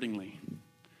accordingly.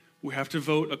 We have to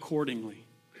vote accordingly.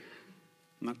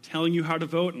 I'm not telling you how to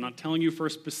vote. I'm not telling you for a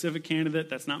specific candidate.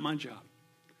 That's not my job.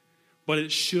 But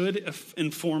it should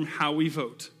inform how we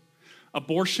vote.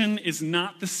 Abortion is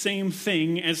not the same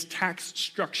thing as tax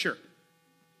structure.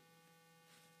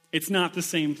 It's not the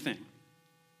same thing.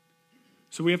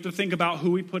 So we have to think about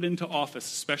who we put into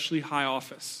office, especially high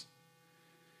office.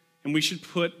 And we should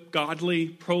put godly,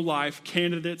 pro-life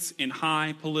candidates in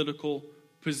high political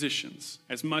positions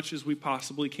as much as we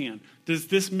possibly can. Does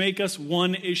this make us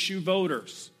one-issue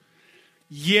voters?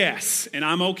 Yes, and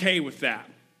I'm okay with that.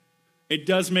 It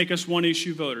does make us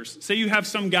one-issue voters. Say you have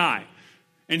some guy,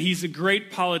 and he's a great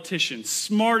politician,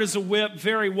 smart as a whip,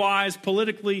 very wise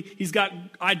politically. He's got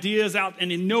ideas out,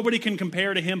 and nobody can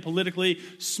compare to him politically.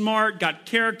 Smart, got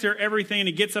character, everything, and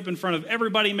he gets up in front of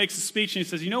everybody, makes a speech, and he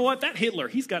says, you know what, that Hitler,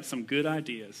 he's got some good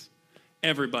ideas.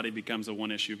 Everybody becomes a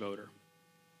one-issue voter.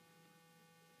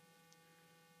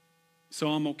 So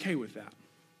I'm okay with that.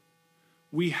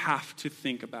 We have to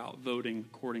think about voting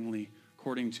accordingly,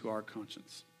 according to our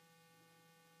conscience.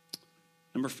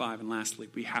 Number 5, and lastly,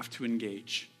 we have to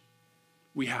engage.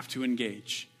 We have to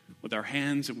engage with our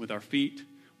hands and with our feet.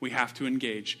 We have to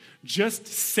engage. Just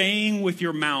saying with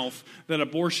your mouth that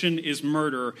abortion is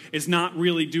murder is not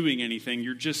really doing anything.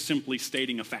 You're just simply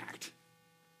stating a fact.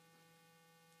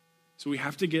 So we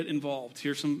have to get involved.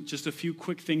 Here's just a few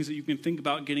quick things that you can think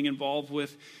about getting involved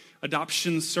with.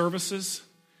 Adoption services.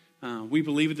 We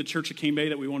believe at the Church of Cane Bay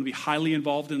that we want to be highly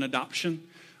involved in adoption.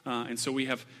 And so we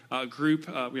have a group,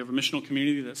 we have a missional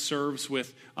community that serves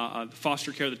with the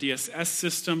foster care, the DSS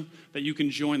system that you can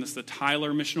join. That's the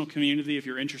Tyler Missional Community if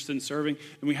you're interested in serving.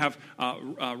 And we have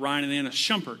Ryan and Anna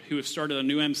Shumpert, who have started a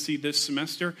new MC this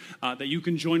semester, that you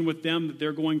can join with them. That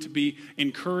they're going to be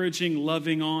encouraging,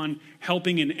 loving on,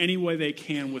 helping in any way they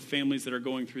can with families that are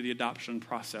going through the adoption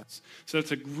process. So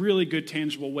it's a really good,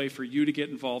 tangible way for you to get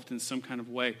involved in some kind of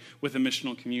way with a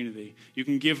missional community. You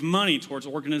can give money towards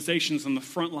organizations on the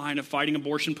front line of fighting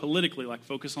abortion politically, like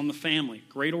Focus on the Family.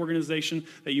 Great organization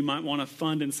that you might want to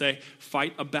fund and say,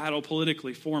 fight a battle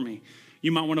politically for me.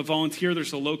 You might want to volunteer.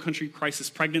 There's a Low Country Crisis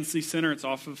Pregnancy Center. It's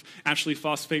off of Ashley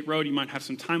Phosphate Road. You might have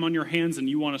some time on your hands and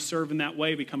you want to serve in that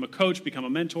way, become a coach, become a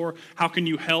mentor. How can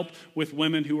you help with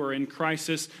women who are in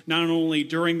crisis, not only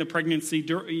during the pregnancy,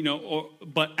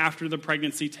 but after the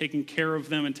pregnancy, taking care of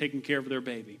them and taking care of their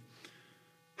baby?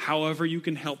 However you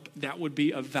can help, that would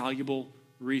be a valuable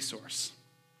resource.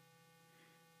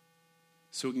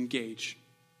 So engage.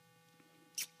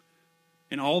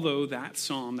 And although that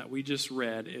psalm that we just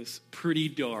read is pretty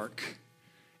dark,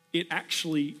 it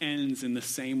actually ends in the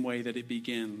same way that it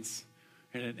begins.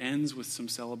 And it ends with some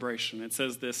celebration. It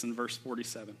says this in verse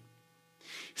 47.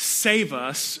 Save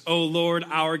us, O Lord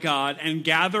our God, and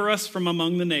gather us from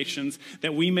among the nations,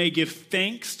 that we may give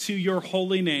thanks to your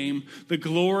holy name, the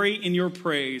glory in your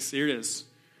praise. Here it is.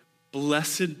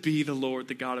 Blessed be the Lord,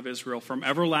 the God of Israel, from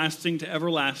everlasting to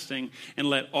everlasting. And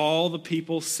let all the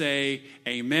people say,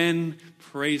 Amen.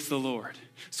 Praise the Lord.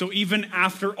 So even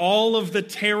after all of the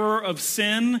terror of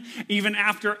sin, even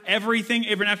after everything,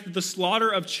 even after the slaughter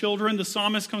of children, the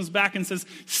psalmist comes back and says,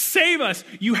 save us.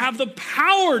 You have the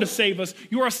power to save us.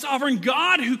 You are a sovereign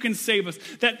God who can save us.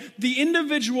 That the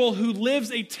individual who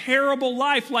lives a terrible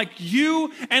life like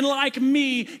you and like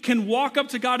me can walk up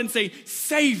to God and say,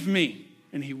 save me.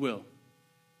 And he will.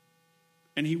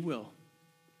 And he will.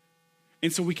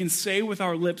 And so we can say with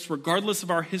our lips, regardless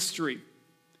of our history,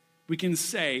 we can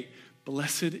say,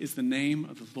 blessed is the name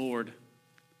of the Lord.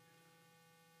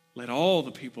 Let all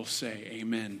the people say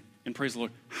amen. And praise the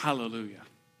Lord. Hallelujah.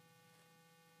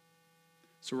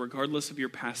 So regardless of your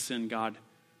past sin, God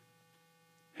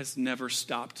has never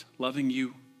stopped loving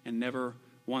you and never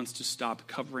wants to stop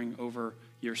covering over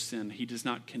your sin. He does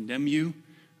not condemn you,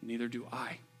 neither do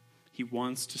I. He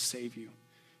wants to save you.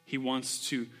 He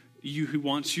wants you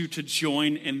to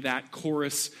join in that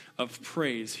chorus of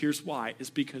praise. Here's why. It's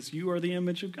because you are the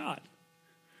image of God.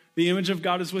 The image of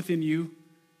God is within you,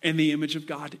 and the image of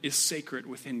God is sacred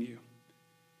within you.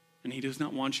 And he does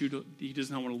not want to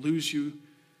lose you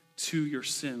to your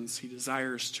sins. He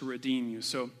desires to redeem you.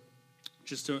 So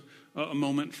just a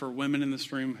moment for women in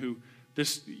this room who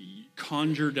this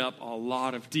conjured up a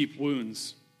lot of deep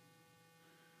wounds.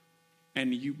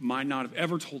 And you might not have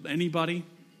ever told anybody.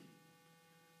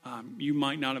 You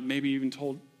might not have maybe even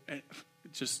told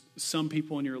just some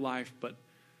people in your life, but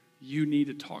you need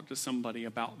to talk to somebody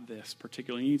about this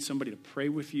particularly. You need somebody to pray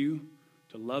with you,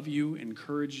 to love you,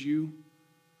 encourage you,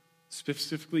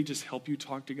 specifically just help you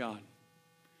talk to God.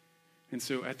 And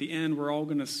so at the end, we're all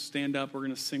going to stand up. We're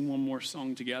going to sing one more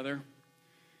song together.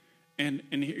 And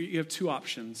here you have two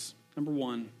options. Number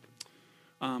one,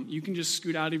 you can just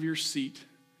scoot out of your seat.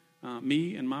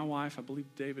 Me and my wife, I believe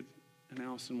David and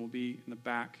Allison will be in the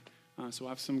back. So I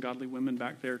have some godly women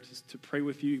back there to pray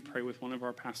with you, pray with one of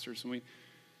our pastors. And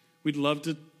we'd love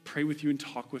to pray with you and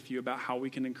talk with you about how we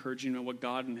can encourage you, what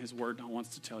God and his word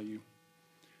wants to tell you.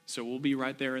 So we'll be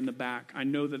right there in the back. I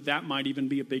know that might even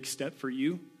be a big step for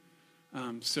you.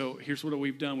 So here's what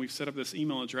we've done. We've set up this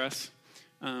email address.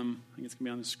 I think it's going to be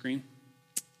on the screen.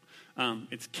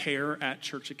 It's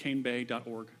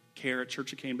care@churchofcanebay.org.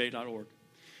 care@churchofcanebay.org.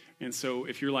 And so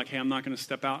if you're like, hey, I'm not going to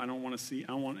step out. I don't want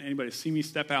anybody to see me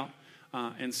step out.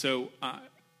 And so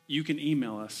you can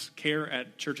email us,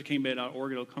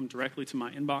 care@churchofcanebay.org. It'll come directly to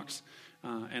my inbox,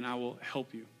 and I will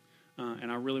help you.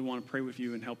 And I really want to pray with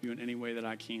you and help you in any way that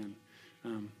I can.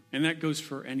 And that goes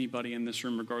for anybody in this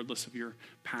room, regardless of your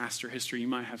past or history. You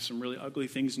might have some really ugly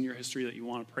things in your history that you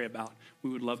want to pray about. We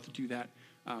would love to do that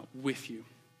with you.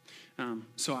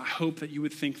 So I hope that you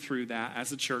would think through that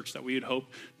as a church, that we would hope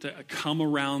to come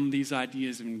around these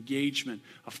ideas of engagement,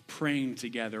 of praying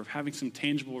together, of having some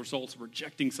tangible results, of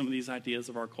rejecting some of these ideas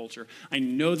of our culture. I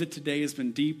know that today has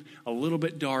been deep, a little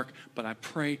bit dark, but I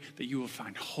pray that you will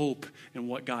find hope in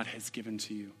what God has given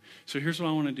to you. So here's what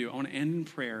I want to do. I want to end in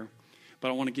prayer, but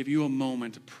I want to give you a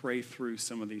moment to pray through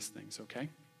some of these things, okay?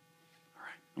 All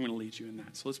right, I'm going to lead you in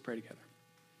that. So let's pray together.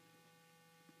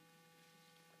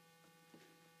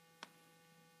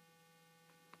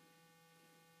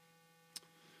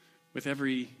 With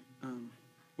every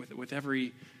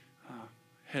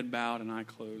head bowed and eye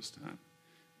closed,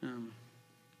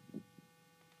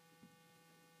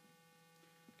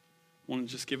 want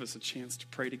to just give us a chance to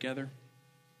pray together.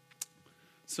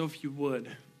 So if you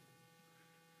would,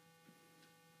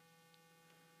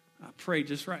 pray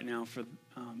just right now for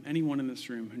anyone in this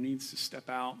room who needs to step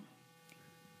out,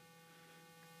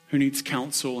 who needs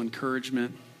counsel,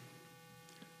 encouragement.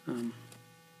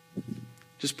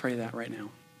 Just pray that right now.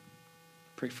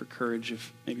 Pray for courage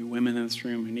of maybe women in this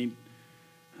room who need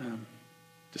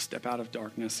to step out of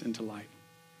darkness into light.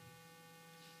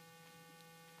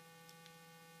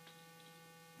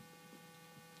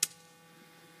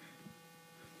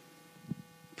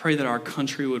 Pray that our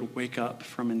country would wake up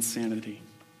from insanity.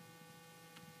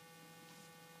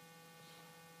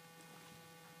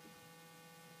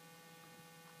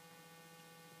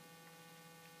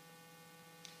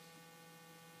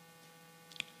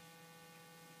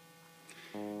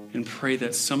 And pray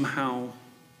that somehow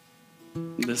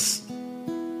this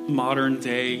modern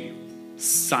day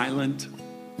silent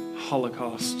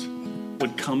Holocaust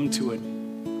would come to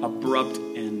an abrupt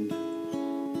end.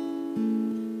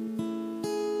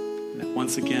 And that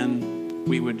once again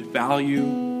we would value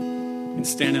and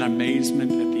stand in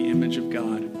amazement at the image of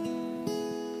God.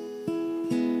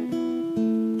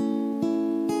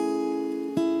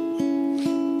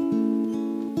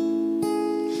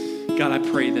 God, I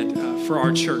pray that for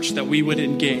our church, that we would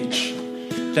engage,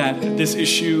 that this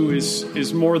issue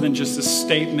is more than just a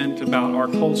statement about our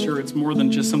culture. It's more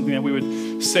than just something that we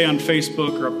would say on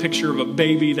Facebook or a picture of a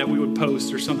baby that we would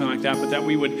post or something like that, but that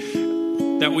we would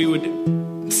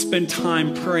spend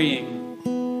time praying,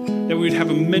 that we would have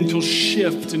a mental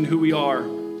shift in who we are,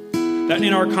 that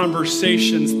in our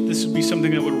conversations, this would be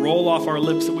something that would roll off our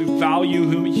lips, that we value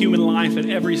human life at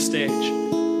every stage.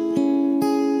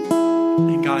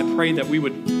 And God, I pray that we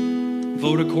would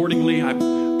vote accordingly. I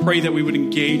pray that we would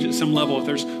engage at some level. If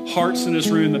there's hearts in this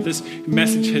room that this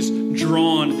message has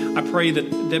drawn, I pray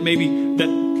that maybe that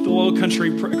the Loyal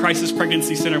Country Crisis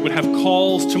Pregnancy Center would have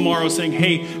calls tomorrow saying,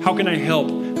 hey, how can I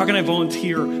help? How can I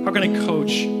volunteer? How can I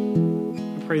coach?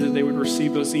 I pray that they would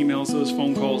receive those emails, those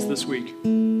phone calls this week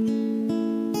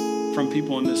from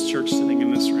people in this church sitting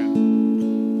in this room.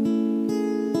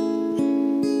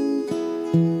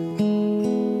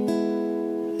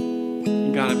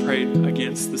 God, I pray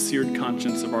against the seared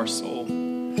conscience of our soul,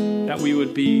 that we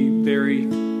would be very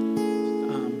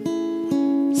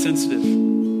sensitive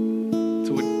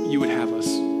to what you would have us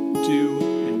do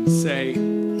and say,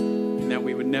 and that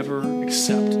we would never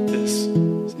accept this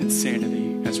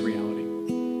insanity as reality.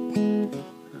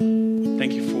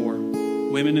 Thank you for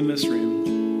women in this room.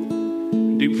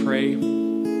 I do pray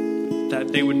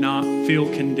that they would not feel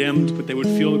condemned, but they would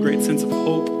feel a great sense of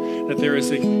hope, that there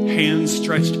is a hand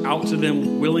stretched out to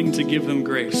them, willing to give them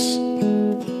grace.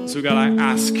 So God, I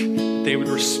ask that they would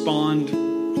respond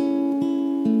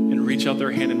and reach out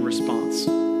their hand in response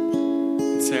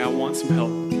and say, I want some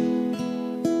help.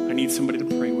 I need somebody to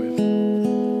pray with.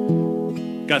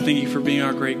 God, thank you for being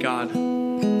our great God.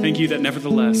 Thank you that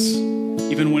nevertheless,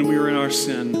 even when we were in our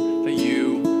sin, that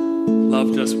you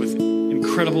loved us with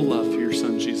incredible love for your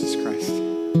Son, Jesus Christ.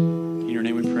 In your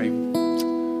name we pray.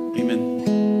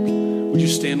 Amen. Would you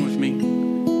stand with me?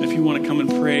 And if you want to come and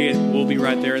pray, we'll be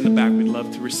right there in the back. We'd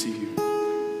love to receive you.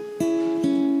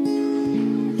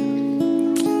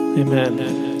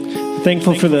 Amen.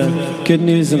 Thankful for the good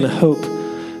news and the hope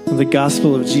of the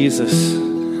gospel of Jesus.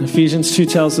 Ephesians 2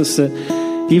 tells us that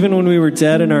even when we were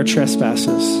dead in our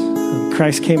trespasses,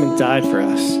 Christ came and died for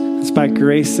us. It's by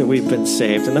grace that we've been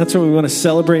saved. And that's what we want to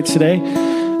celebrate today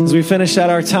as we finish out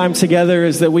our time together,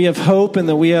 is that we have hope and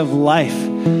that we have life.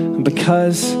 And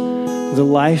because the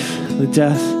life, the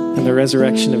death, and the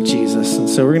resurrection of Jesus. And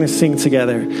so we're going to sing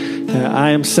together, I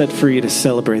Am Set Free, to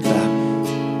celebrate that.